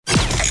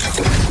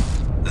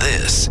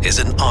is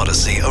an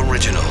Odyssey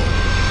original.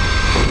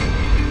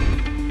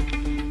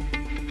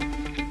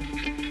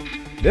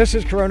 This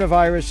is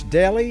Coronavirus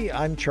Daily.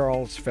 I'm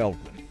Charles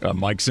Feldman.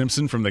 Mike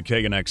Simpson from the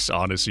KNX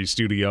Odyssey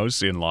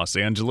Studios in Los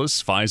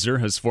Angeles. Pfizer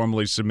has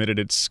formally submitted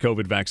its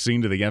COVID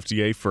vaccine to the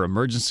FDA for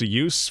emergency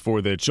use for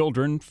the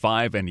children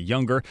 5 and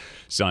younger.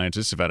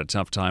 Scientists have had a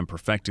tough time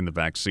perfecting the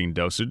vaccine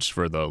dosage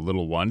for the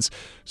little ones,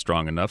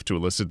 strong enough to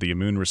elicit the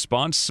immune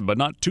response, but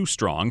not too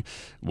strong.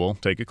 We'll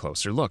take a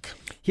closer look.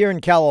 Here in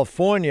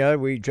California,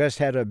 we just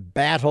had a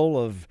battle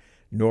of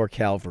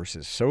NorCal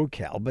versus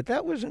SoCal, but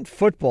that wasn't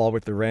football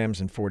with the Rams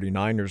and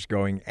 49ers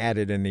going at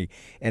it in the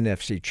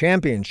NFC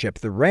Championship.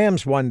 The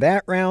Rams won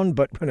that round,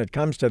 but when it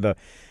comes to the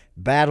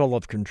battle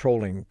of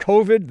controlling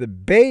COVID, the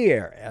Bay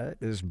Area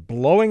is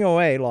blowing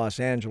away Los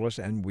Angeles,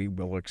 and we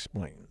will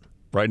explain.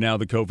 Right now,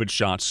 the COVID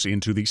shots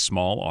into the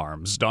small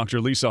arms. Dr.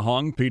 Lisa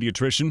Hong,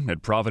 pediatrician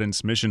at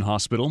Providence Mission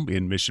Hospital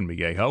in Mission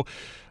Viejo.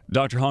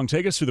 Dr. Hong,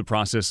 take us through the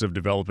process of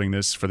developing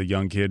this for the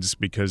young kids,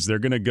 because they're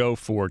going to go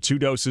for 2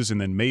 doses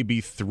and then maybe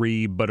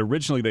 3, but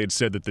originally they had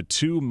said that the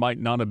 2 might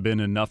not have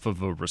been enough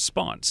of a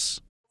response.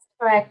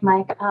 Correct,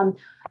 Mike.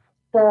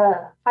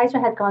 The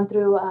Pfizer had gone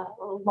through a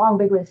long,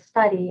 vigorous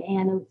study,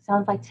 and it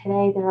sounds like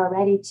today they're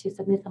ready to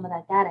submit some of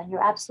that data. And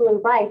you're absolutely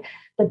right.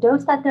 The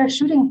dose that they're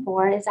shooting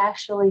for is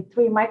actually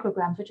 3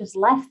 micrograms, which is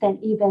less than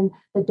even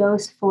the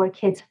dose for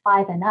kids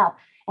 5 and up,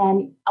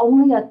 and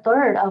only a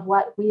third of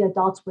what we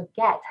adults would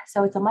get.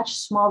 So it's a much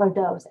smaller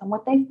dose. And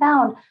what they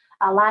found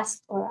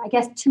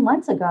 2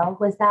 months ago,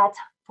 was that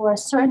for a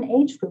certain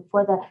age group,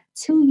 for the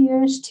 2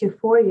 years to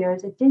 4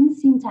 years, it didn't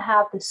seem to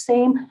have the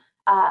same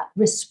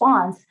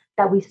response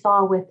that we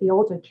saw with the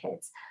older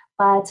kids.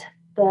 But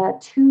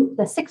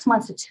the 6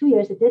 months to 2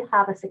 years, it did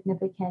have a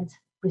significant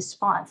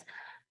response.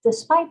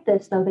 Despite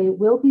this, though, they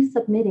will be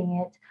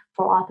submitting it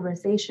for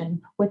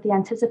authorization with the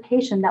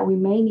anticipation that we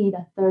may need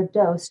a 3rd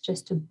dose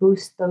just to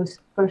boost those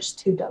first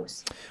 2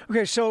 doses.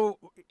 Okay, so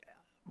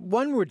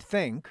one would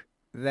think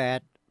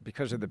that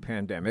because of the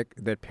pandemic,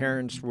 that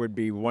parents would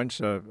be, once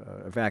a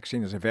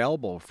vaccine is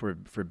available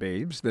for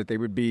babes, that they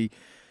would be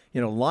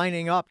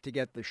lining up to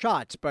get the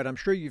shots. But I'm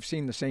sure you've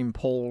seen the same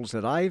polls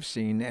that I've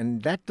seen,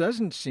 and that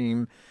doesn't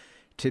seem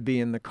to be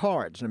in the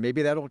cards. Now,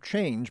 maybe that'll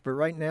change, but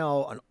right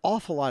now, an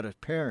awful lot of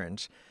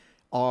parents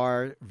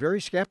are very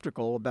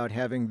skeptical about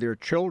having their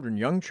children,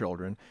 young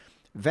children,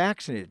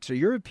 vaccinated. So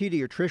you're a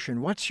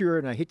pediatrician.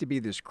 And I hate to be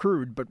this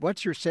crude, but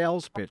what's your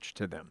sales pitch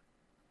to them?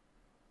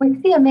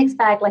 We see a mixed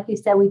bag. Like you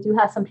said, we do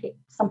have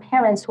some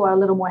parents who are a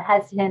little more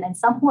hesitant and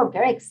some who are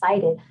very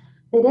excited.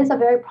 It is a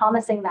very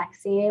promising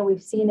vaccine.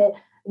 We've seen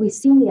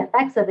the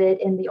effects of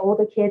it in the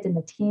older kids, in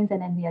the teens,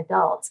 and in the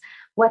adults.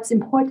 What's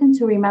important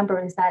to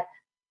remember is that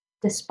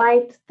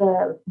despite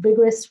the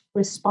vigorous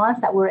response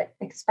that we're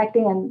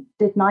expecting and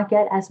did not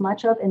get as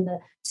much of in the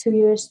 2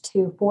 years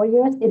to 4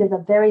 years, it is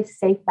a very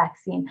safe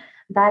vaccine.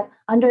 That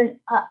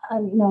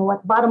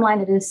bottom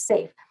line, it is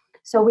safe.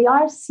 So we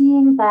are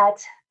seeing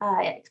that,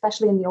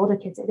 especially in the older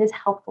kids, it is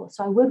helpful.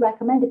 So I would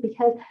recommend it,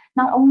 because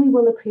not only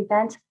will it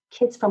prevent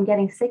kids from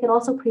getting sick, it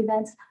also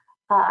prevents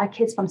our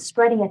kids from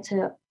spreading it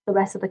to the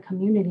rest of the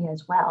community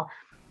as well.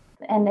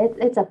 And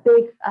it's a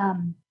big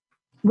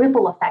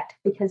ripple effect,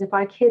 because if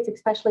our kids,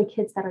 especially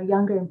kids that are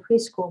younger in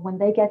preschool, when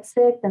they get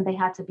sick, then they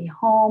have to be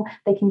home.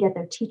 They can get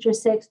their teacher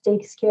sick.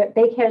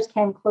 Daycares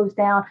can close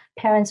down.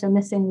 Parents are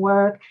missing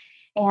work.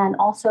 And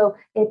also,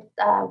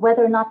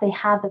 whether or not they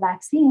have the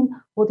vaccine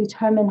will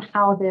determine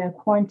how their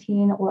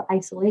quarantine or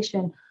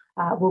isolation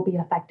will be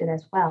affected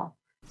as well.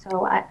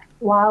 So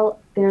while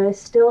there is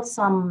still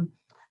some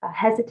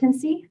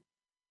hesitancy,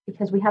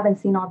 because we haven't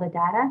seen all the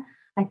data,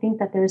 I think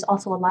that there is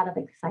also a lot of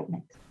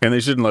excitement. And they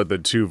shouldn't let the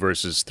 2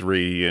 versus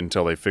 3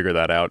 until they figure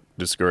that out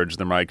discourage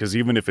them, right? Because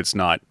even if it's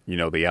not,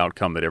 the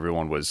outcome that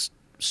everyone was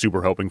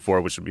super hoping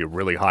for, which would be a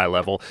really high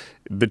level,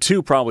 the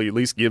 2 probably at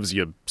least gives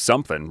you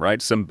something,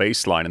 right? Some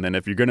baseline. And then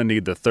if you're going to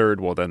need the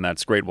 3rd, well, then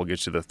that's great. We'll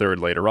get you the 3rd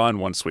later on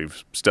once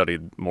we've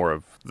studied more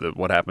of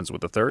what happens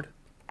with the 3rd.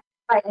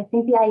 Right. I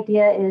think the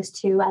idea is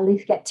to at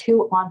least get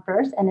 2 on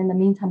first, and in the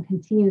meantime,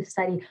 continue to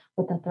study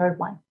with the 3rd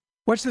one.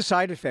 What's the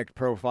side effect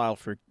profile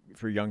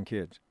for young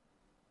kids?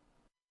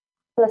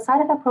 The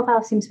side effect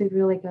profile seems to be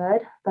really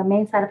good. The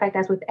main side effect,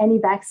 as with any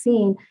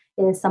vaccine,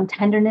 is some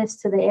tenderness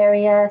to the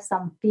area,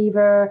 some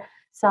fever,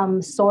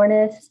 some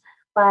soreness.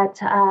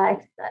 But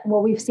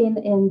what we've seen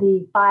in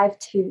the 5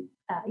 to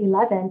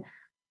 11,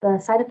 the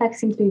side effects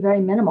seem to be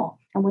very minimal.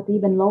 And with the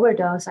even lower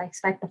dose, I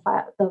expect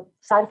the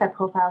side effect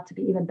profile to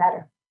be even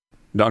better.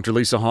 Dr.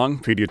 Lisa Hong,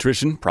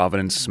 pediatrician,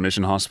 Providence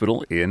Mission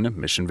Hospital in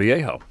Mission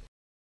Viejo.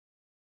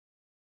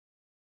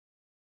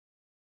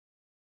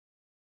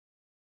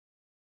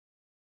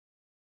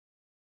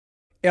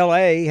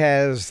 L.A.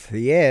 has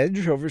the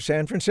edge over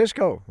San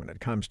Francisco when it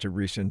comes to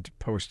recent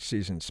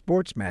postseason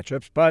sports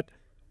matchups, but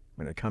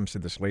when it comes to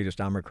this latest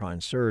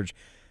Omicron surge,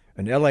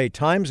 An LA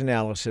Times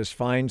analysis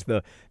finds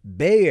the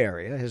Bay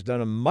Area has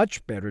done a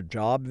much better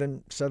job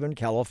than Southern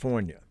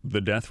California.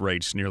 The death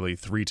rate's nearly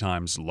 3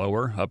 times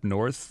lower up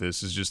north.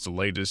 This is just the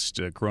latest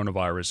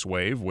coronavirus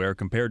wave, where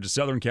compared to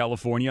Southern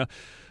California,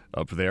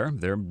 up there,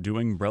 they're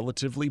doing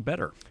relatively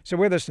better. So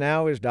with us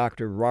now is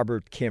Dr.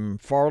 Robert Kim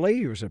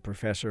Farley, who's a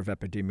professor of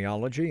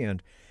epidemiology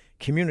and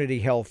community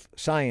health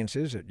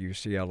sciences at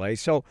UCLA.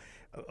 So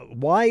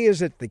why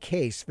is it the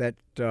case that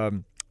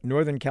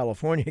Northern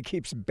California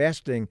keeps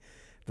besting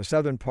the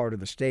southern part of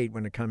the state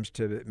when it comes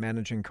to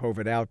managing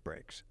COVID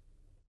outbreaks?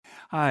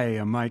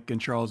 Hi, Mike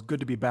and Charles. Good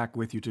to be back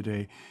with you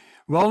today.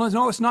 Well,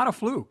 no, it's not a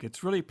fluke.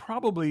 It's really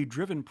probably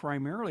driven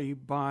primarily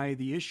by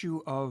the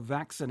issue of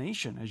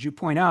vaccination. As you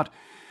point out,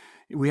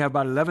 we have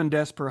about 11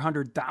 deaths per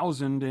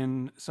 100,000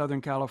 in Southern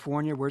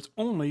California, where it's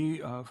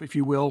only, if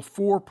you will,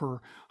 4 per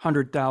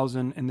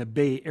 100,000 in the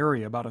Bay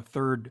Area, about a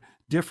third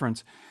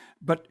difference.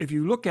 But if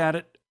you look at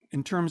it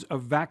in terms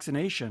of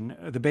vaccination,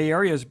 the Bay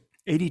Area is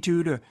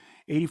 82 to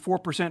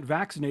 84%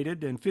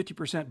 vaccinated and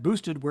 50%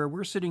 boosted, where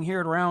we're sitting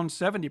here at around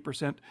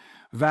 70%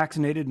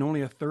 vaccinated and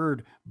only a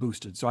third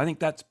boosted. So I think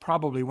that's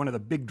probably one of the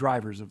big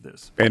drivers of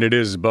this. And it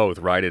is both,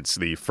 right? It's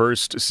the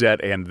first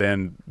set and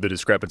then the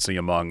discrepancy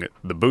among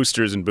the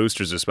boosters, and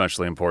boosters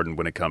especially important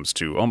when it comes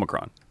to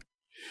Omicron.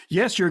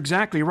 Yes, you're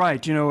exactly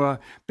right.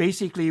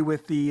 Basically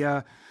with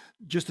the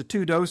just the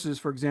 2 doses,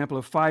 for example,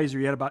 of Pfizer,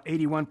 you had about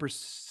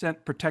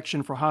 81%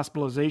 protection for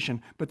hospitalization,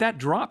 but that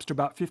drops to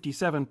about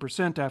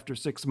 57% after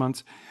 6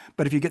 months.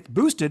 But if you get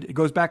boosted, it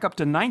goes back up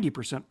to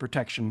 90%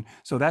 protection.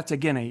 So that's,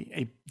 again,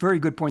 a very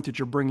good point that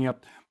you're bringing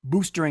up.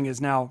 Boostering is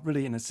now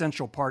really an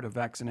essential part of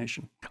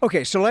vaccination.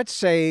 Okay, so let's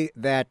say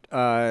that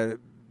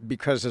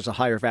because there's a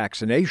higher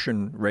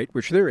vaccination rate,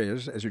 which there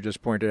is, as you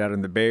just pointed out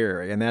in the Bay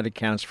Area, and that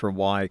accounts for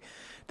why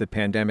the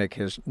pandemic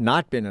has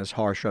not been as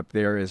harsh up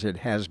there as it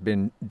has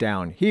been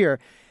down here.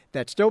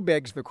 That still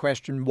begs the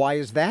question, why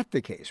is that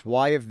the case?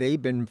 Why have they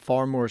been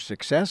far more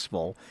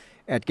successful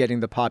at getting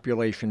the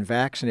population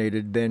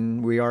vaccinated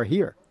than we are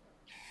here?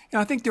 Yeah,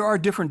 I think there are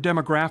different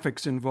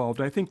demographics involved.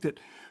 I think that,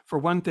 for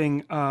one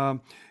thing,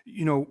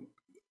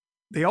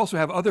 they also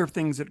have other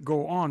things that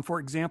go on. For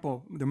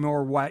example, the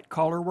more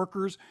white-collar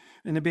workers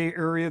in the Bay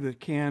Area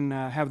that can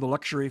have the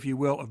luxury, if you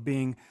will, of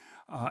being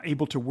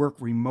able to work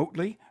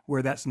remotely,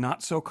 where that's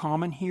not so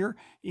common here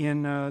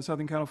in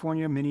Southern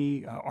California.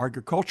 Many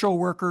agricultural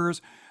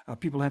workers,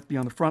 people who have to be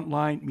on the front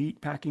line, meat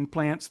packing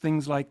plants,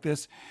 things like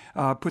this,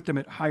 put them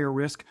at higher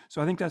risk.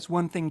 So I think that's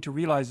one thing to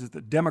realize, is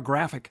that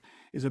demographic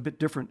is a bit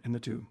different in the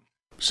two.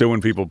 So when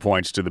people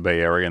point to the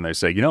Bay Area and they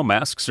say,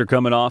 masks are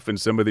coming off in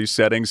some of these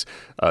settings,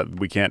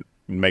 we can't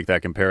make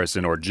that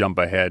comparison or jump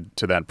ahead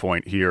to that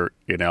point here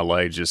in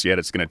LA just yet.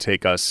 It's going to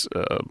take us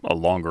a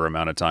longer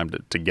amount of time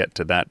to get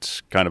to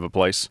that kind of a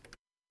place.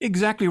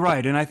 Exactly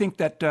right. And I think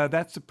that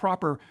that's the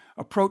proper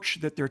approach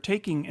that they're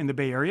taking in the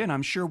Bay Area. And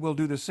I'm sure we'll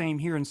do the same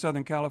here in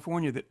Southern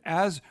California, that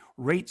as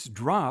rates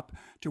drop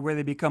to where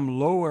they become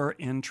lower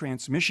in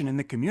transmission in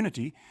the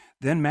community,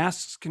 then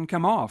masks can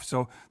come off.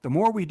 So the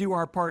more we do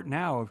our part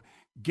now of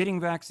getting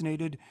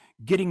vaccinated,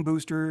 getting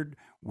boosted,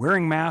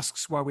 wearing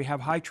masks while we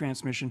have high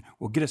transmission,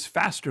 will get us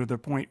faster to the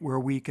point where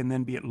we can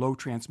then be at low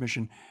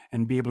transmission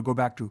and be able to go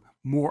back to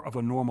more of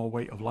a normal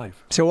way of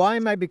life. So why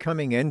am I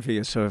becoming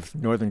envious of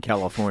Northern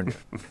California?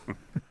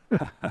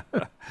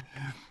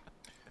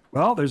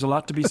 Well, there's a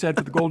lot to be said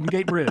for the Golden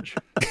Gate Bridge.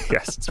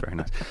 Yes, it's very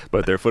nice.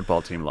 But their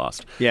football team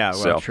lost. Yeah,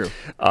 well, true.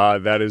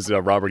 That is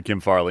Robert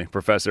Kim Farley,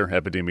 professor,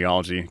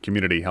 epidemiology,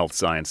 community health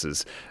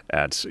sciences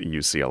at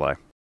UCLA.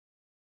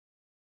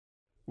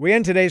 We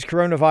end today's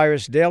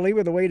Coronavirus Daily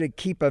with a way to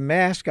keep a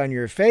mask on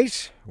your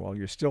face while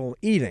you're still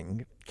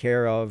eating,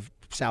 care of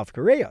South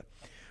Korea.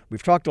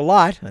 We've talked a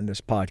lot on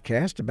this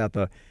podcast about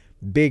the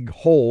big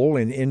hole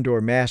in indoor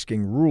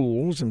masking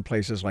rules in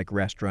places like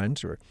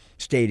restaurants or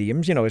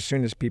stadiums. As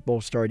soon as people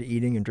start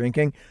eating and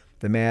drinking,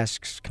 the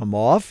masks come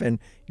off and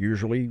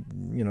usually,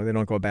 they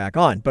don't go back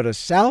on. But a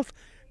South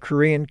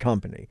Korean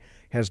company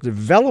has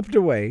developed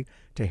a way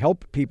to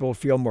help people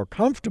feel more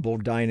comfortable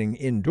dining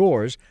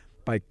indoors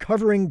by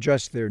covering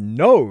just their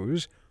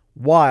nose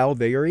while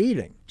they are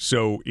eating.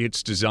 So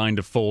it's designed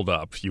to fold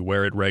up. You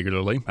wear it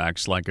regularly,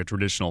 acts like a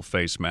traditional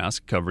face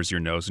mask, covers your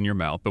nose and your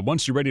mouth. But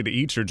once you're ready to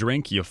eat or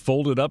drink, you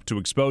fold it up to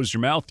expose your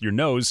mouth. Your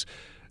nose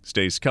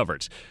stays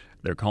covered.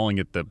 They're calling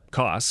it the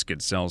Kosk.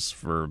 It sells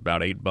for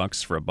about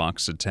 $8 for a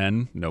box of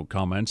 10. No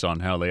comment on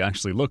how they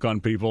actually look on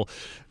people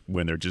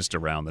when they're just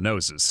around the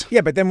noses.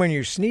 Yeah, but then when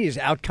you sneeze,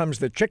 out comes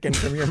the chicken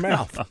from your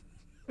mouth.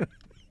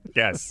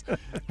 Yes.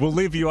 We'll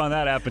leave you on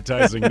that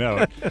appetizing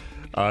note.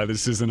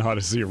 This is an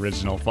Odyssey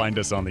original. Find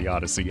us on the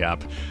Odyssey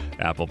app,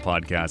 Apple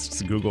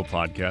Podcasts, Google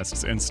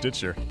Podcasts, and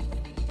Stitcher.